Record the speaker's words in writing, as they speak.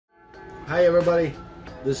Hi everybody,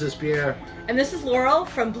 this is Pierre. And this is Laurel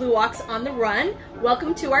from Blue Walks on the Run.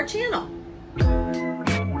 Welcome to our channel.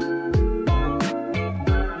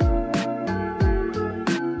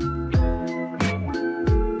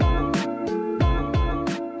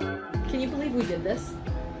 Can you believe we did this?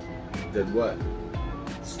 Did what?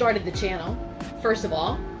 Started the channel, first of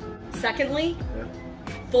all. Secondly, Yeah.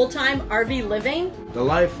 full-time RV living. The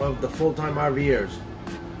life of the full-time RVers.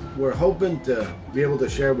 We're hoping to be able to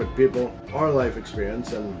share with people our life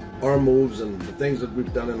experience and our moves and the things that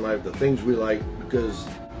we've done in life, the things we like, because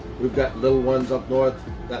we've got little ones up north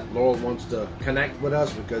that Laurel wants to connect with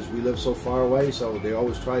us because we live so far away, so they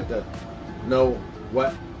always try to know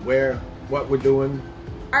what, where, what we're doing.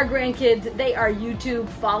 Our grandkids, they are YouTube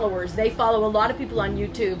followers. They follow a lot of people on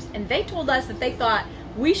YouTube, and they told us that they thought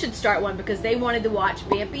we should start one because they wanted to watch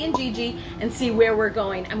Bampy and Gigi and see where we're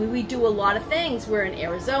going. I mean, we do a lot of things. We're in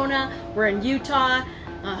Arizona, we're in Utah,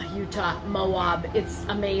 Moab, it's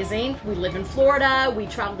amazing. We live in Florida, we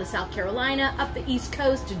travel to South Carolina, up the East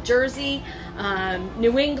Coast to Jersey,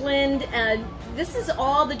 New England, and this is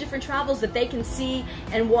all the different travels that they can see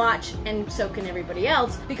and watch, and so can everybody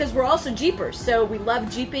else, because we're also Jeepers. So we love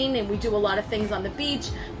Jeeping and we do a lot of things on the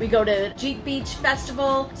beach. We go to Jeep Beach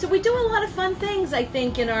Festival. So we do a lot of fun things, I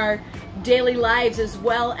think, in our daily lives as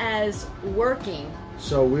well as working.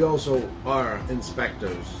 So we also are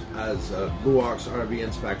inspectors as Blue Walks RV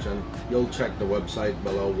Inspection. You'll check the website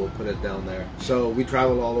below, we'll put it down there. So we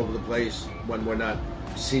travel all over the place when we're not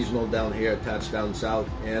seasonal down here, attached down south,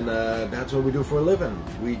 and that's what we do for a living.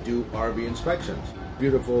 We do RV inspections.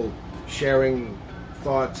 Beautiful sharing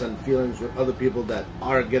thoughts and feelings with other people that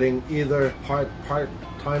are getting either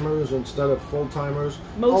part-timers instead of full-timers.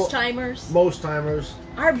 Most-timers. Most-timers.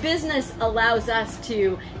 Our business allows us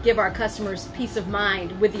to give our customers peace of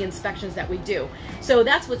mind with the inspections that we do. So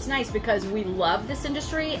that's what's nice, because we love this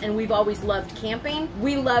industry and we've always loved camping.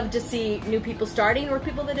 We love to see new people starting or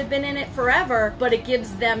people that have been in it forever, but it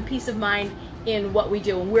gives them peace of mind in what we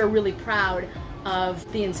do, and we're really proud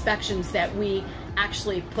of the inspections that we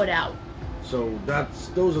actually put out. So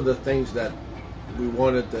those are the things that we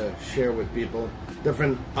wanted to share with people.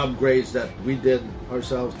 Different upgrades that we did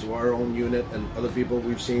ourselves to our own unit and other people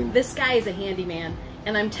we've seen. This guy is a handyman,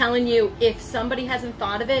 and I'm telling you, if somebody hasn't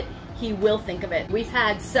thought of it, he will think of it. We've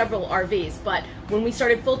had several RVs, but when we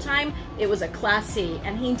started full-time, it was a Class C,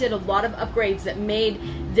 and he did a lot of upgrades that made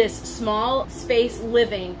this small space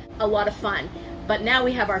living a lot of fun. But now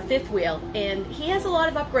we have our fifth wheel, and he has a lot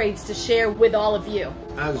of upgrades to share with all of you.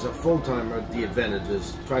 As a full-timer, the advantage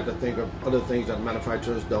is try to think of other things that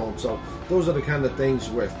manufacturers don't. So those are the kind of things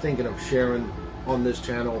we're thinking of sharing on this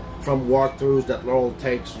channel, from walkthroughs that Laurel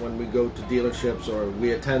takes when we go to dealerships or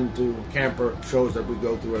we attend to camper shows that we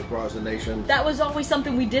go through across the nation. That was always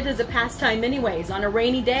something we did as a pastime anyways. On a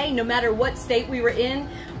rainy day, no matter what state we were in,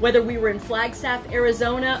 whether we were in Flagstaff,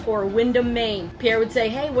 Arizona, or Windham, Maine, Pierre would say,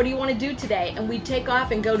 hey, what do you want to do today? And we'd take off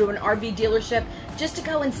and go to an RV dealership just to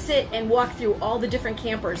go and sit and walk through all the different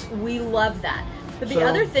campers. We love that. But the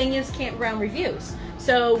other thing is campground reviews.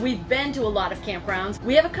 So we've been to a lot of campgrounds.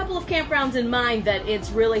 We have a couple of campgrounds in mind that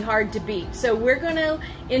it's really hard to beat. So we're going to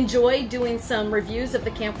enjoy doing some reviews of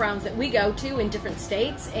the campgrounds that we go to in different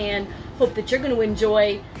states, and hope that you're going to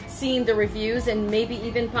enjoy seeing the reviews and maybe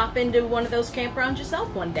even pop into one of those campgrounds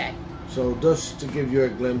yourself one day. So just to give you a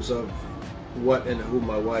glimpse of what and who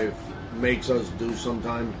my wife makes us do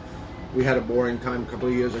sometime. We had a boring time a couple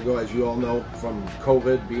of years ago, as you all know, from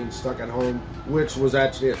COVID, being stuck at home, which was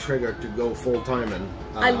actually a trigger to go full-time. And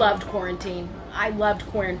I loved quarantine. I loved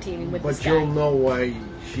quarantining with this guy. But you'll know why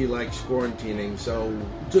she likes quarantining. So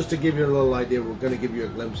just to give you a little idea, we're going to give you a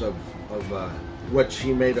glimpse of what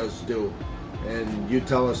she made us do. And you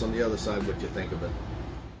tell us on the other side what you think of it.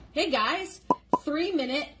 Hey guys,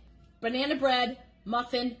 3-minute banana bread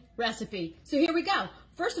muffin recipe. So here we go.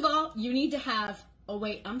 First of all, you need to have, oh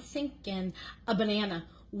wait, I'm thinking a banana.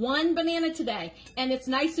 One banana today, and it's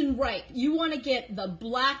nice and ripe. You want to get the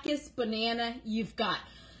blackest banana you've got.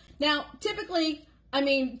 Now, typically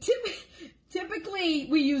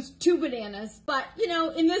we use 2 bananas, but you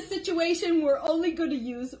know, in this situation, we're only going to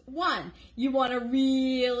use 1. You want to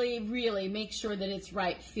really make sure that it's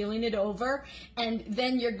ripe, feeling it over, and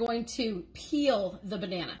then you're going to peel the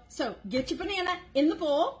banana. So get your banana in the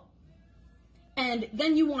bowl, and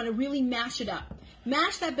then you want to really mash it up.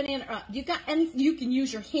 Mash that banana up. You can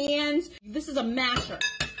use your hands. This is a masher.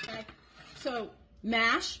 Okay? So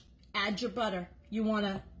mash, add your butter. You want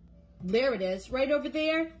to, there it is, right over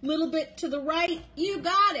there, little bit to the right. You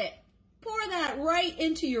got it. Pour that right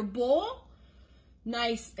into your bowl.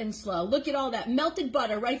 Nice and slow. Look at all that melted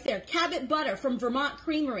butter right there. Cabot butter from Vermont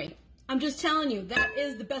Creamery. I'm just telling you, that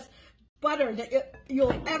is the best. butter that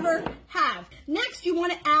you'll ever have. Next, you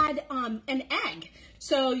want to add an egg.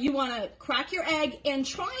 So you want to crack your egg and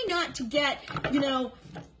try not to get,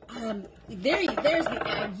 there's the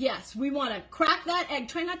egg. Yes, we want to crack that egg.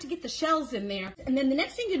 Try not to get the shells in there. And then the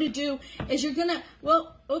next thing you're going to do is you're going to,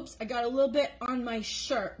 oops, I got a little bit on my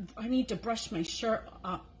shirt. I need to brush my shirt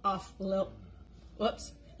off a little.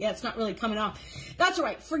 Whoops. Yeah, it's not really coming off. That's all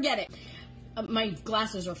right. Forget it. My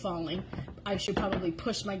glasses are falling. I should probably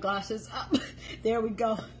push my glasses up. There we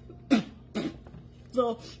go.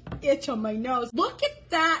 Little itch on my nose. Look at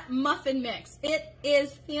that muffin mix. It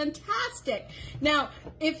is fantastic. Now,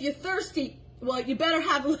 if you're thirsty, well, you better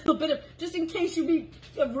have a little bit of, just in case you need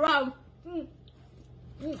some rum.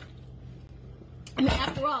 I mean,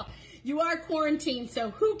 after all, you are quarantined, so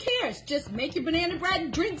who cares? Just make your banana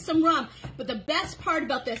bread, drink some rum. But the best part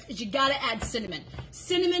about this is you gotta add cinnamon.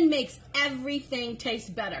 Cinnamon makes everything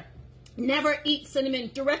taste better. Never eat cinnamon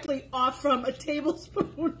directly off from a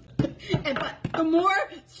tablespoon. But the more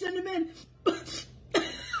cinnamon,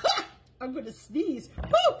 I'm gonna sneeze.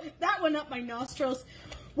 Woo! That went up my nostrils.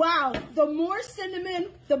 Wow, the more cinnamon,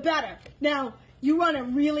 the better. Now, you want to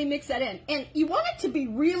really mix that in. And you want it to be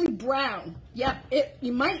really brown. Yep,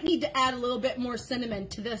 you might need to add a little bit more cinnamon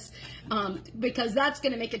to this because that's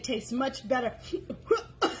going to make it taste much better.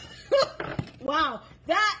 Wow,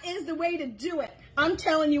 that is the way to do it. I'm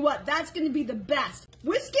telling you what, that's going to be the best.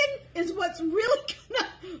 Whisking is what's really going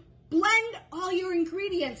to blend all your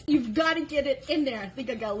ingredients. You've got to get it in there. I think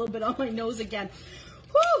I got a little bit on my nose again.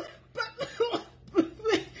 Whew,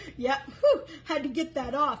 yeah, had to get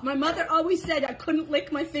that off. My mother always said I couldn't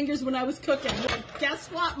lick my fingers when I was cooking. Well, guess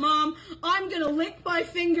what, Mom? I'm going to lick my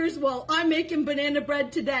fingers while I'm making banana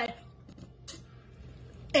bread today.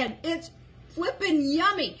 And it's flippin'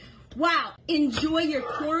 yummy. Wow. Enjoy your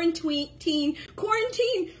quarantine.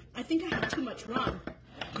 I think I had too much rum.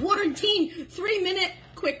 Quarantine, 3-minute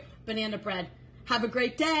quick banana bread. Have a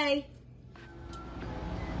great day.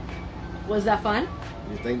 Was that fun?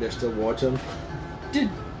 You think they're still watching?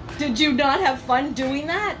 Did you not have fun doing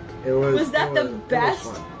that? Was that the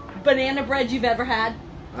best banana bread you've ever had?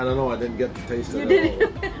 I don't know. I didn't get to taste it. You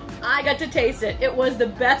didn't? I got to taste it. It was the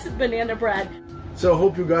best banana bread. So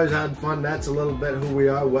hope you guys had fun. That's a little bit who we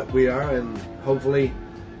are, what we are, and hopefully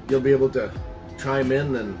you'll be able to chime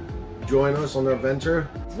in and join us on our adventure.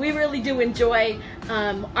 We really do enjoy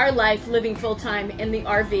our life living full-time in the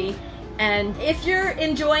RV. And if you're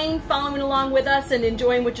enjoying following along with us and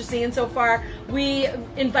enjoying what you're seeing so far, we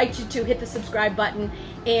invite you to hit the subscribe button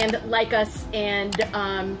and like us and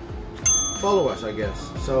follow us, I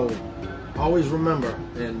guess. So always remember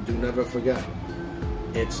and do never forget,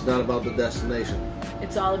 it's not about the destination.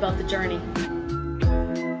 It's all about the journey.